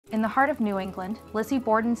In the heart of New England, Lizzie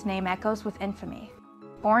Borden's name echoes with infamy.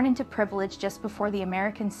 Born into privilege just before the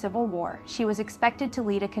American Civil War, she was expected to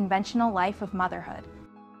lead a conventional life of motherhood.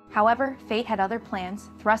 However, fate had other plans,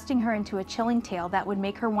 thrusting her into a chilling tale that would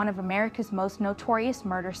make her one of America's most notorious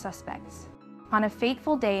murder suspects. On a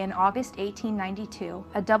fateful day in August 1892,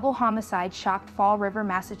 a double homicide shocked Fall River,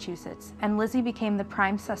 Massachusetts, and Lizzie became the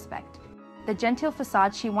prime suspect. The genteel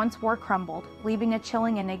facade she once wore crumbled, leaving a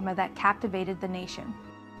chilling enigma that captivated the nation.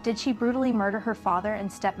 Did she brutally murder her father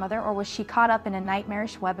and stepmother, or was she caught up in a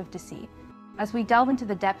nightmarish web of deceit? As we delve into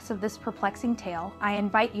the depths of this perplexing tale, I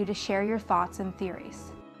invite you to share your thoughts and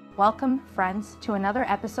theories. Welcome, friends, to another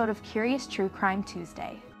episode of Curious True Crime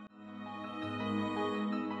Tuesday.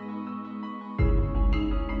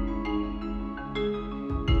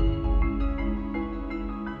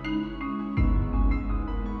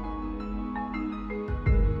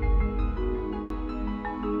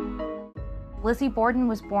 Lizzie Borden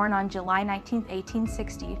was born on July 19,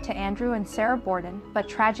 1860, to Andrew and Sarah Borden, but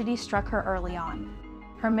tragedy struck her early on.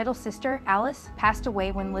 Her middle sister, Alice, passed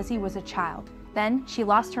away when Lizzie was a child. Then, she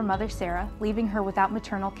lost her mother, Sarah, leaving her without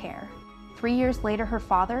maternal care. 3 years later, her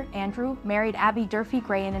father, Andrew, married Abby Durfee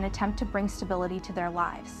Gray in an attempt to bring stability to their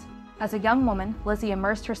lives. As a young woman, Lizzie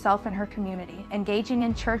immersed herself in her community, engaging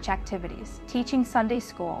in church activities, teaching Sunday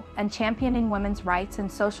school, and championing women's rights and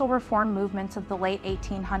social reform movements of the late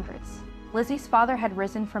 1800s. Lizzie's father had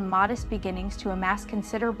risen from modest beginnings to amass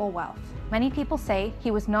considerable wealth. Many people say he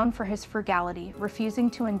was known for his frugality, refusing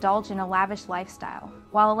to indulge in a lavish lifestyle.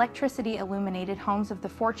 While electricity illuminated homes of the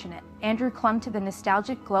fortunate, Andrew clung to the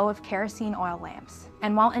nostalgic glow of kerosene oil lamps.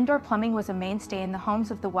 And while indoor plumbing was a mainstay in the homes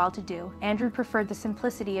of the well-to-do, Andrew preferred the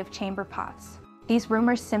simplicity of chamber pots. These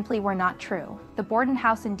rumors simply were not true. The Borden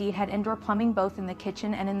house indeed had indoor plumbing both in the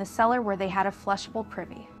kitchen and in the cellar, where they had a flushable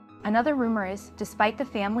privy. Another rumor is, despite the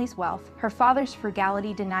family's wealth, her father's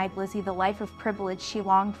frugality denied Lizzie the life of privilege she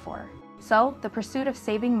longed for. So, the pursuit of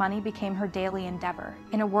saving money became her daily endeavor.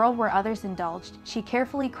 In a world where others indulged, she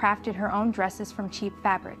carefully crafted her own dresses from cheap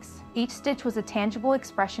fabrics. Each stitch was a tangible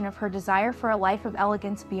expression of her desire for a life of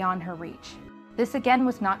elegance beyond her reach. This again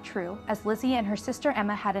was not true, as Lizzie and her sister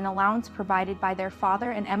Emma had an allowance provided by their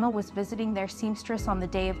father, and Emma was visiting their seamstress on the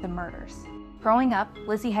day of the murders. Growing up,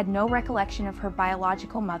 Lizzie had no recollection of her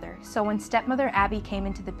biological mother, so when stepmother Abby came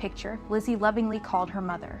into the picture, Lizzie lovingly called her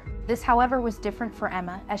mother. This, however, was different for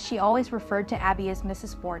Emma, as she always referred to Abby as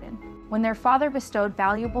Mrs. Borden. When their father bestowed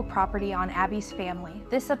valuable property on Abby's family,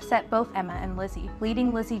 this upset both Emma and Lizzie,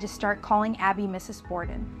 leading Lizzie to start calling Abby Mrs.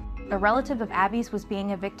 Borden. A relative of Abby's was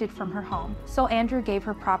being evicted from her home, so Andrew gave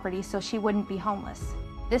her property so she wouldn't be homeless.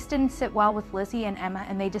 This didn't sit well with Lizzie and Emma,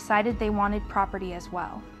 and they decided they wanted property as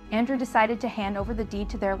well. Andrew decided to hand over the deed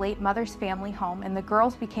to their late mother's family home, and the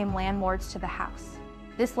girls became landlords to the house.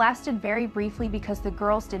 This lasted very briefly because the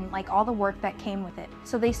girls didn't like all the work that came with it,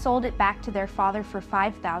 so they sold it back to their father for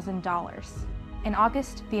 $5,000. In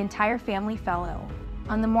August, the entire family fell ill.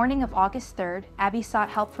 On the morning of August 3rd, Abby sought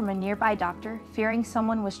help from a nearby doctor, fearing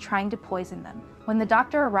someone was trying to poison them. When the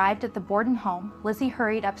doctor arrived at the Borden home, Lizzie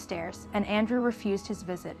hurried upstairs, and Andrew refused his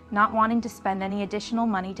visit, not wanting to spend any additional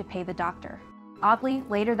money to pay the doctor. Oddly,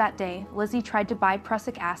 later that day, Lizzie tried to buy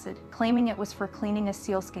prussic acid, claiming it was for cleaning a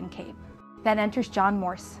sealskin cape. Then enters John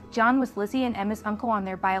Morse. John was Lizzie and Emma's uncle on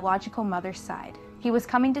their biological mother's side. He was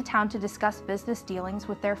coming to town to discuss business dealings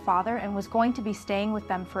with their father and was going to be staying with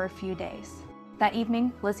them for a few days. That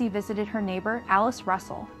evening, Lizzie visited her neighbor, Alice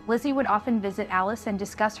Russell. Lizzie would often visit Alice and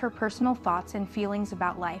discuss her personal thoughts and feelings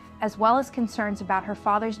about life, as well as concerns about her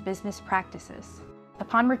father's business practices.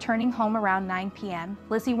 Upon returning home around 9 p.m.,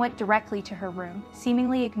 Lizzie went directly to her room,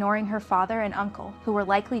 seemingly ignoring her father and uncle, who were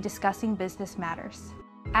likely discussing business matters.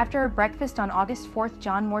 After a breakfast on August 4th,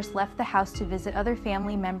 John Morse left the house to visit other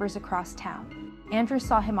family members across town. Andrew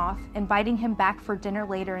saw him off, inviting him back for dinner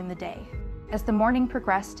later in the day. As the morning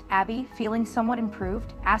progressed, Abby, feeling somewhat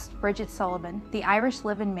improved, asked Bridget Sullivan, the Irish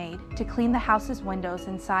live-in maid, to clean the house's windows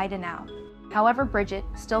inside and out. However, Bridget,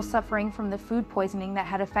 still suffering from the food poisoning that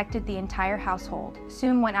had affected the entire household,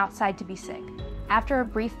 soon went outside to be sick. After a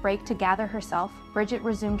brief break to gather herself, Bridget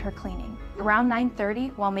resumed her cleaning. Around 9:30,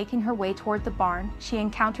 while making her way toward the barn, she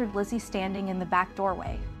encountered Lizzie standing in the back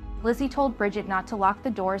doorway. Lizzie told Bridget not to lock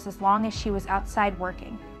the doors as long as she was outside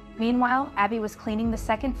working. Meanwhile, Abby was cleaning the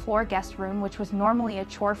second-floor guest room, which was normally a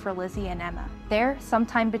chore for Lizzie and Emma. There,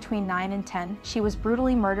 sometime between 9 and 10, she was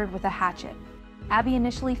brutally murdered with a hatchet. Abby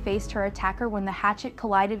initially faced her attacker when the hatchet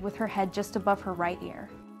collided with her head just above her right ear.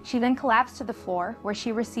 She then collapsed to the floor, where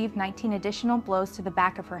she received 19 additional blows to the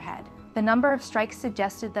back of her head. The number of strikes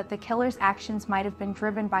suggested that the killer's actions might have been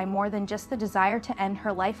driven by more than just the desire to end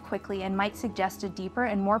her life quickly and might suggest a deeper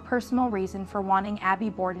and more personal reason for wanting Abby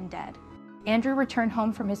Borden dead. Andrew returned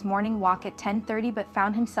home from his morning walk at 10:30 but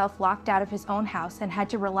found himself locked out of his own house and had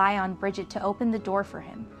to rely on Bridget to open the door for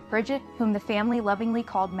him. Bridget, whom the family lovingly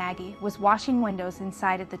called Maggie, was washing windows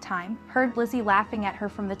inside at the time, heard Lizzie laughing at her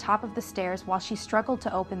from the top of the stairs while she struggled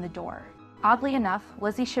to open the door. Oddly enough,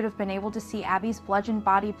 Lizzie should have been able to see Abby's bludgeoned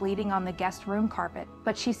body bleeding on the guest room carpet,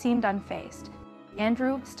 but she seemed unfazed.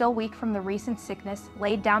 Andrew, still weak from the recent sickness,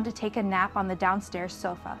 laid down to take a nap on the downstairs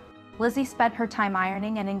sofa. Lizzie spent her time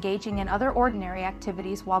ironing and engaging in other ordinary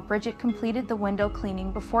activities while Bridget completed the window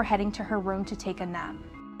cleaning before heading to her room to take a nap.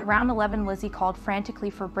 Around 11, Lizzie called frantically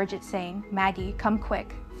for Bridget, saying, "Maggie, come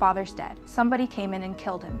quick, Father's dead. Somebody came in and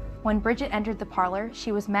killed him." When Bridget entered the parlor,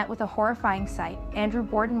 she was met with a horrifying sight. Andrew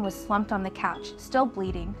Borden was slumped on the couch, still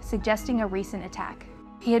bleeding, suggesting a recent attack.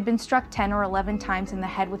 He had been struck 10 or 11 times in the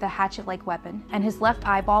head with a hatchet-like weapon, and his left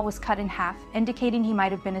eyeball was cut in half, indicating he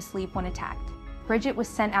might have been asleep when attacked. Bridget was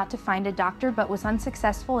sent out to find a doctor but was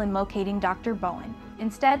unsuccessful in locating Dr. Bowen.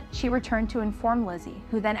 Instead, she returned to inform Lizzie,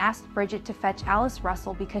 who then asked Bridget to fetch Alice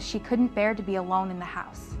Russell because she couldn't bear to be alone in the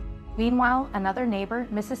house. Meanwhile, another neighbor,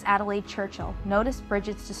 Mrs. Adelaide Churchill, noticed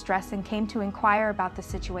Bridget's distress and came to inquire about the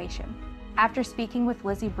situation. After speaking with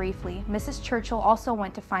Lizzie briefly, Mrs. Churchill also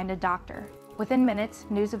went to find a doctor. Within minutes,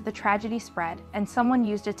 news of the tragedy spread, and someone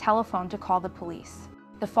used a telephone to call the police.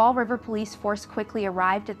 The Fall River police force quickly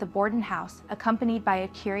arrived at the Borden house, accompanied by a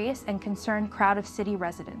curious and concerned crowd of city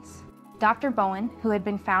residents. Dr. Bowen, who had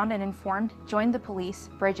been found and informed, joined the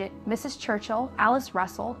police, Bridget, Mrs. Churchill, Alice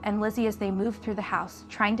Russell, and Lizzie as they moved through the house,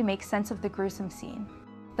 trying to make sense of the gruesome scene.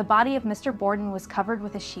 The body of Mr. Borden was covered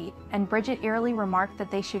with a sheet, and Bridget eerily remarked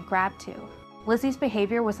that they should grab too. Lizzie's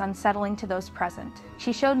behavior was unsettling to those present.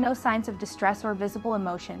 She showed no signs of distress or visible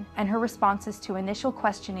emotion, and her responses to initial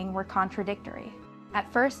questioning were contradictory. At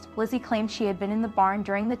first, Lizzie claimed she had been in the barn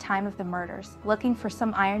during the time of the murders, looking for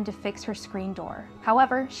some iron to fix her screen door.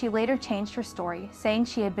 However, she later changed her story, saying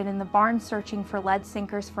she had been in the barn searching for lead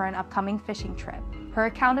sinkers for an upcoming fishing trip. Her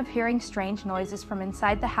account of hearing strange noises from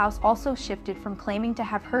inside the house also shifted from claiming to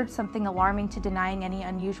have heard something alarming to denying any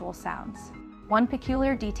unusual sounds. One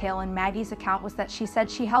peculiar detail in Maggie's account was that she said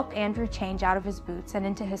she helped Andrew change out of his boots and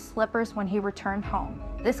into his slippers when he returned home.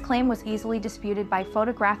 This claim was easily disputed by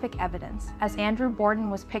photographic evidence, as Andrew Borden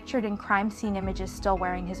was pictured in crime scene images still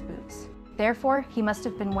wearing his boots. Therefore, he must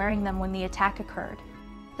have been wearing them when the attack occurred.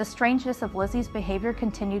 The strangeness of Lizzie's behavior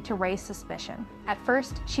continued to raise suspicion. At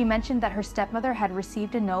first, she mentioned that her stepmother had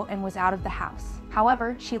received a note and was out of the house.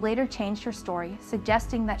 However, she later changed her story,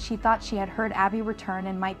 suggesting that she thought she had heard Abby return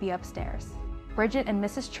and might be upstairs. Bridget and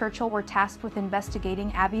Mrs. Churchill were tasked with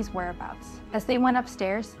investigating Abby's whereabouts. As they went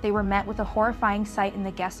upstairs, they were met with a horrifying sight in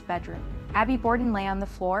the guest bedroom. Abby Borden lay on the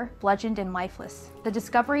floor, bludgeoned and lifeless. The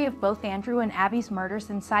discovery of both Andrew and Abby's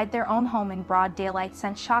murders inside their own home in broad daylight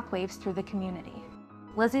sent shockwaves through the community.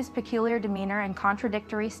 Lizzie's peculiar demeanor and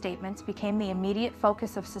contradictory statements became the immediate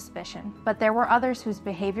focus of suspicion, but there were others whose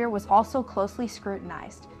behavior was also closely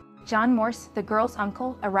scrutinized. John Morse, the girl's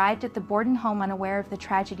uncle, arrived at the Borden home unaware of the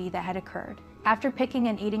tragedy that had occurred. After picking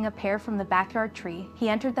and eating a pear from the backyard tree, he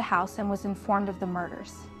entered the house and was informed of the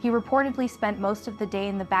murders. He reportedly spent most of the day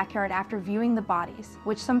in the backyard after viewing the bodies,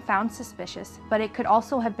 which some found suspicious, but it could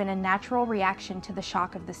also have been a natural reaction to the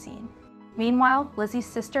shock of the scene. Meanwhile, Lizzie's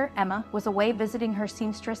sister, Emma, was away visiting her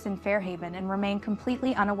seamstress in Fairhaven and remained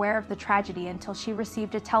completely unaware of the tragedy until she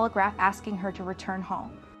received a telegraph asking her to return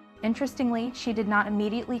home. Interestingly, she did not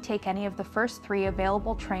immediately take any of the first 3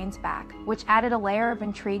 available trains back, which added a layer of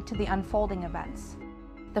intrigue to the unfolding events.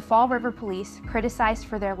 The Fall River police, criticized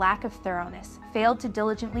for their lack of thoroughness, failed to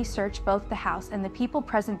diligently search both the house and the people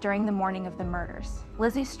present during the morning of the murders.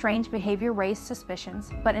 Lizzie's strange behavior raised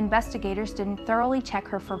suspicions, but investigators didn't thoroughly check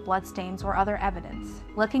her for bloodstains or other evidence.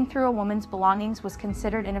 Looking through a woman's belongings was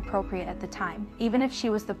considered inappropriate at the time, even if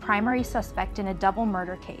she was the primary suspect in a double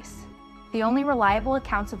murder case. The only reliable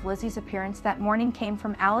accounts of Lizzie's appearance that morning came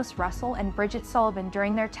from Alice Russell and Bridget Sullivan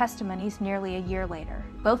during their testimonies nearly a year later.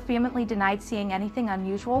 Both vehemently denied seeing anything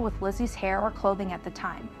unusual with Lizzie's hair or clothing at the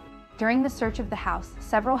time. During the search of the house,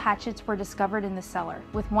 several hatchets were discovered in the cellar,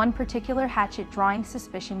 with one particular hatchet drawing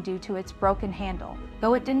suspicion due to its broken handle.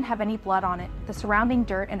 Though it didn't have any blood on it, the surrounding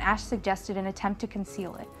dirt and ash suggested an attempt to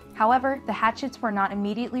conceal it. However, the hatchets were not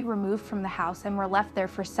immediately removed from the house and were left there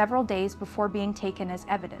for several days before being taken as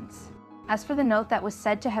evidence. As for the note that was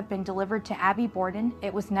said to have been delivered to Abby Borden,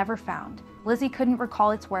 it was never found. Lizzie couldn't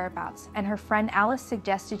recall its whereabouts, and her friend Alice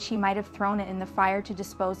suggested she might have thrown it in the fire to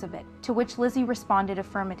dispose of it, to which Lizzie responded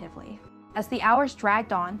affirmatively. As the hours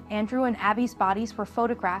dragged on, Andrew and Abby's bodies were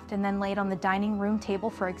photographed and then laid on the dining room table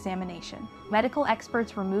for examination. Medical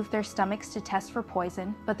experts removed their stomachs to test for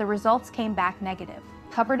poison, but the results came back negative.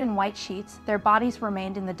 Covered in white sheets, their bodies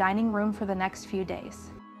remained in the dining room for the next few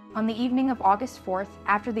days. On the evening of August 4th,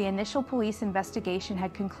 after the initial police investigation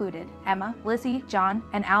had concluded, Emma, Lizzie, John,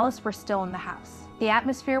 and Alice were still in the house. The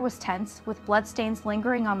atmosphere was tense, with bloodstains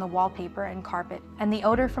lingering on the wallpaper and carpet, and the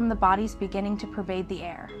odor from the bodies beginning to pervade the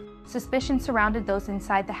air. Suspicion surrounded those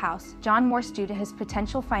inside the house, John Morse due to his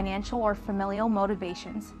potential financial or familial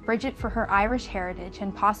motivations, Bridget for her Irish heritage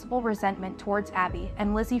and possible resentment towards Abby,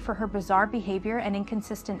 and Lizzie for her bizarre behavior and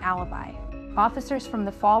inconsistent alibi. Officers from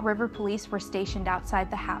the Fall River Police were stationed outside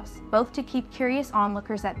the house, both to keep curious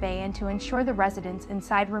onlookers at bay and to ensure the residents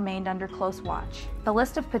inside remained under close watch. The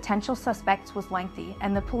list of potential suspects was lengthy,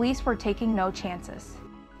 and the police were taking no chances.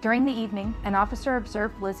 During the evening, an officer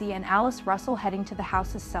observed Lizzie and Alice Russell heading to the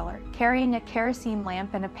house's cellar, carrying a kerosene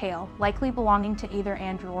lamp and a pail, likely belonging to either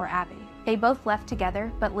Andrew or Abby. They both left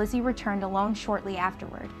together, but Lizzie returned alone shortly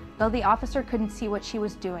afterward. Though the officer couldn't see what she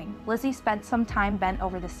was doing, Lizzie spent some time bent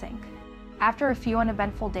over the sink. After a few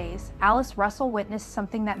uneventful days, Alice Russell witnessed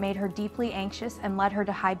something that made her deeply anxious and led her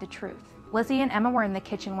to hide the truth. Lizzie and Emma were in the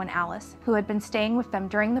kitchen when Alice, who had been staying with them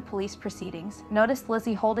during the police proceedings, noticed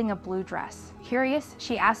Lizzie holding a blue dress. Curious,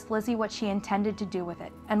 she asked Lizzie what she intended to do with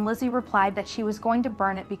it, and Lizzie replied that she was going to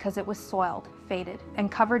burn it because it was soiled, faded, and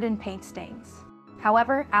covered in paint stains.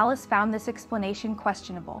 However, Alice found this explanation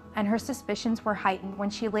questionable, and her suspicions were heightened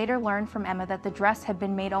when she later learned from Emma that the dress had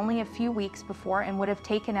been made only a few weeks before and would have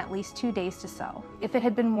taken at least 2 days to sew. If it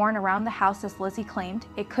had been worn around the house as Lizzie claimed,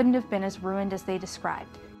 it couldn't have been as ruined as they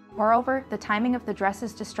described. Moreover, the timing of the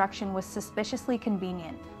dress's destruction was suspiciously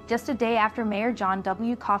convenient. Just a day after Mayor John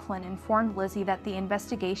W. Coughlin informed Lizzie that the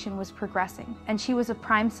investigation was progressing, and she was a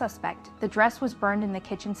prime suspect, the dress was burned in the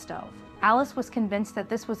kitchen stove. Alice was convinced that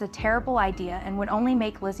this was a terrible idea and would only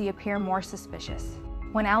make Lizzie appear more suspicious.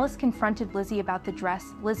 When Alice confronted Lizzie about the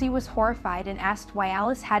dress, Lizzie was horrified and asked why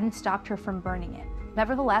Alice hadn't stopped her from burning it.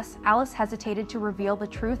 Nevertheless, Alice hesitated to reveal the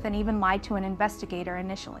truth and even lied to an investigator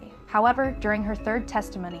initially. However, during her third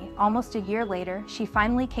testimony, almost a year later, she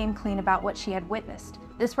finally came clean about what she had witnessed.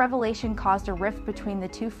 This revelation caused a rift between the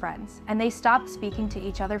two friends, and they stopped speaking to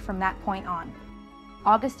each other from that point on.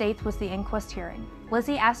 August 8th was the inquest hearing.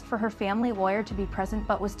 Lizzie asked for her family lawyer to be present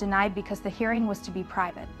but was denied because the hearing was to be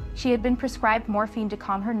private. She had been prescribed morphine to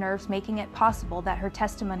calm her nerves, making it possible that her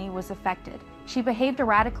testimony was affected. She behaved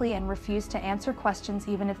erratically and refused to answer questions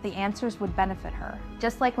even if the answers would benefit her,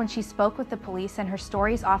 just like when she spoke with the police and her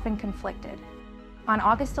stories often conflicted. On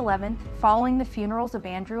August 11th, following the funerals of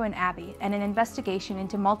Andrew and Abby and an investigation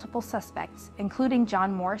into multiple suspects, including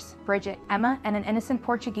John Morse, Bridget, Emma, and an innocent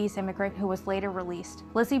Portuguese immigrant who was later released,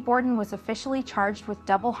 Lizzie Borden was officially charged with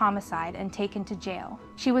double homicide and taken to jail.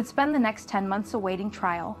 She would spend the next 10 months awaiting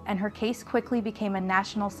trial, and her case quickly became a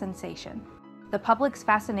national sensation. The public's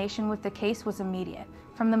fascination with the case was immediate.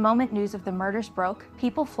 From the moment news of the murders broke,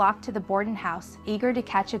 people flocked to the Borden house, eager to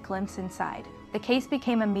catch a glimpse inside. The case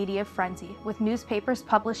became a media frenzy, with newspapers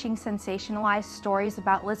publishing sensationalized stories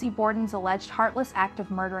about Lizzie Borden's alleged heartless act of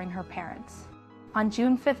murdering her parents. On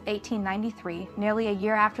June 5, 1893, nearly a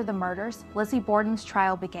year after the murders, Lizzie Borden's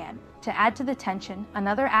trial began. To add to the tension,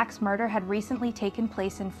 another axe murder had recently taken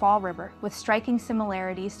place in Fall River, with striking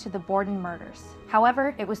similarities to the Borden murders.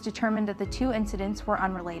 However, it was determined that the two incidents were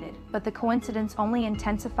unrelated, but the coincidence only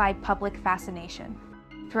intensified public fascination.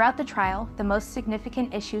 Throughout the trial, the most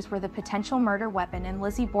significant issues were the potential murder weapon and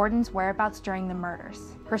Lizzie Borden's whereabouts during the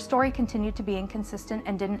murders. Her story continued to be inconsistent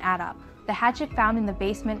and didn't add up. The hatchet found in the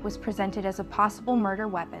basement was presented as a possible murder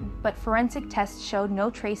weapon, but forensic tests showed no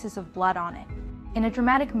traces of blood on it. In a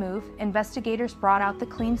dramatic move, investigators brought out the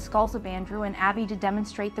clean skulls of Andrew and Abby to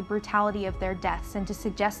demonstrate the brutality of their deaths and to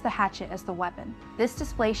suggest the hatchet as the weapon. This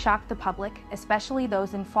display shocked the public, especially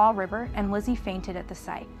those in Fall River, and Lizzie fainted at the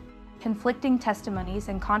sight. Conflicting testimonies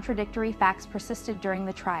and contradictory facts persisted during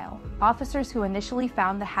the trial. Officers who initially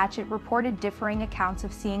found the hatchet reported differing accounts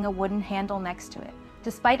of seeing a wooden handle next to it.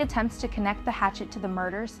 Despite attempts to connect the hatchet to the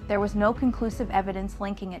murders, there was no conclusive evidence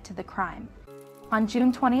linking it to the crime. On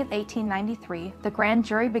June 20, 1893, the grand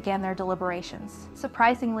jury began their deliberations.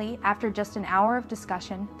 Surprisingly, after just an hour of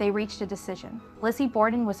discussion, they reached a decision. Lizzie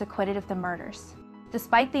Borden was acquitted of the murders.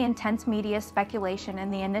 Despite the intense media speculation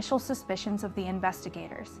and the initial suspicions of the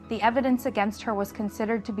investigators, the evidence against her was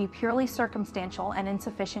considered to be purely circumstantial and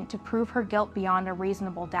insufficient to prove her guilt beyond a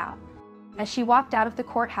reasonable doubt. As she walked out of the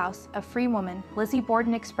courthouse, a free woman, Lizzie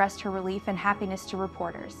Borden expressed her relief and happiness to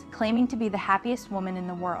reporters, claiming to be the happiest woman in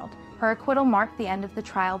the world. Her acquittal marked the end of the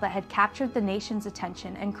trial that had captured the nation's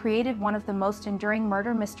attention and created one of the most enduring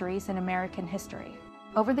murder mysteries in American history.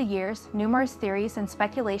 Over the years, numerous theories and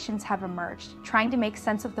speculations have emerged, trying to make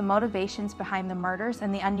sense of the motivations behind the murders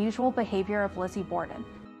and the unusual behavior of Lizzie Borden.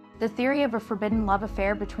 The theory of a forbidden love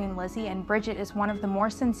affair between Lizzie and Bridget is one of the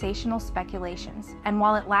more sensational speculations, and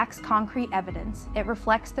while it lacks concrete evidence, it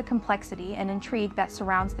reflects the complexity and intrigue that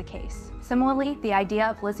surrounds the case. Similarly, the idea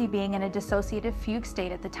of Lizzie being in a dissociative fugue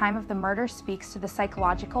state at the time of the murder speaks to the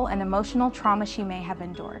psychological and emotional trauma she may have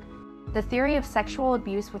endured. The theory of sexual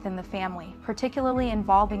abuse within the family, particularly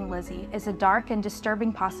involving Lizzie, is a dark and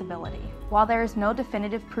disturbing possibility. While there is no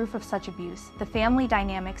definitive proof of such abuse, the family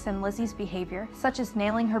dynamics and Lizzie's behavior, such as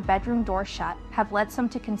nailing her bedroom door shut, have led some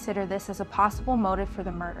to consider this as a possible motive for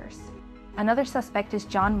the murders. Another suspect is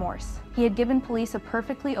John Morse. He had given police a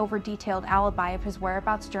perfectly over-detailed alibi of his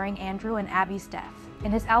whereabouts during Andrew and Abby's death.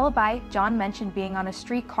 In his alibi, John mentioned being on a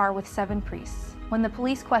streetcar with 7 priests. When the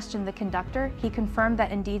police questioned the conductor, he confirmed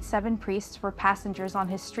that indeed 7 priests were passengers on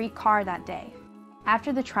his streetcar that day.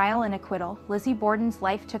 After the trial and acquittal, Lizzie Borden's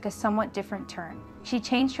life took a somewhat different turn. She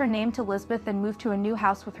changed her name to Lisbeth and moved to a new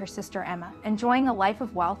house with her sister Emma, enjoying a life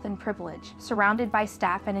of wealth and privilege, surrounded by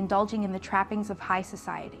staff and indulging in the trappings of high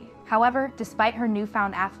society. However, despite her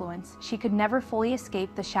newfound affluence, she could never fully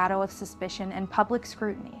escape the shadow of suspicion and public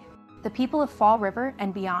scrutiny. The people of Fall River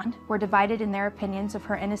and beyond were divided in their opinions of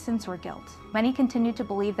her innocence or guilt. Many continued to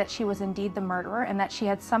believe that she was indeed the murderer and that she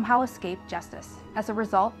had somehow escaped justice. As a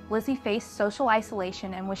result, Lizzie faced social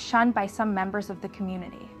isolation and was shunned by some members of the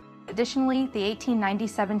community. Additionally, the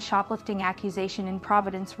 1897 shoplifting accusation in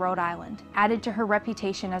Providence, Rhode Island, added to her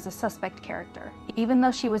reputation as a suspect character. Even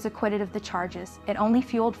though she was acquitted of the charges, it only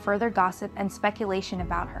fueled further gossip and speculation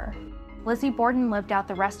about her. Lizzie Borden lived out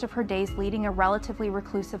the rest of her days leading a relatively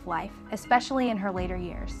reclusive life, especially in her later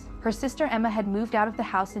years. Her sister Emma had moved out of the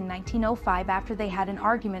house in 1905 after they had an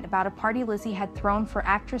argument about a party Lizzie had thrown for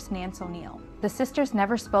actress Nance O'Neill. The sisters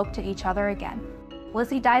never spoke to each other again.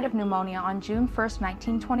 Lizzie died of pneumonia on June 1,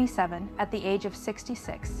 1927, at the age of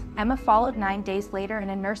 66. Emma followed 9 days later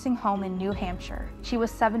in a nursing home in New Hampshire. She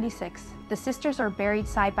was 76. The sisters are buried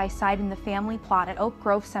side by side in the family plot at Oak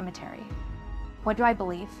Grove Cemetery. What do I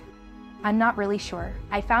believe? I'm not really sure.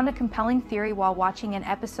 I found a compelling theory while watching an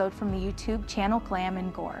episode from the YouTube channel Glam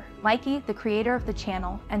and Gore. Mikey, the creator of the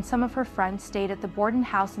channel, and some of her friends stayed at the Borden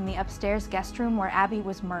house in the upstairs guest room where Abby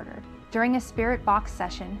was murdered. During a spirit box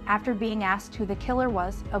session, after being asked who the killer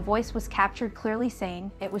was, a voice was captured clearly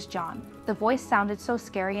saying it was John. The voice sounded so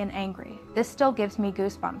scary and angry. This still gives me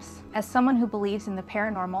goosebumps. As someone who believes in the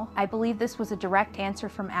paranormal, I believe this was a direct answer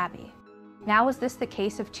from Abby. Now, is this the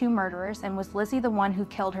case of 2 murderers, and was Lizzie the one who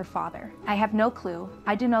killed her father? I have no clue.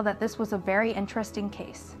 I do know that this was a very interesting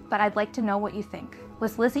case, but I'd like to know what you think.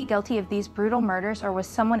 Was Lizzie guilty of these brutal murders, or was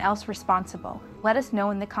someone else responsible? Let us know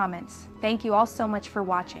in the comments. Thank you all so much for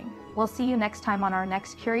watching. We'll see you next time on our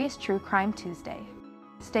next Curious True Crime Tuesday.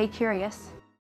 Stay curious.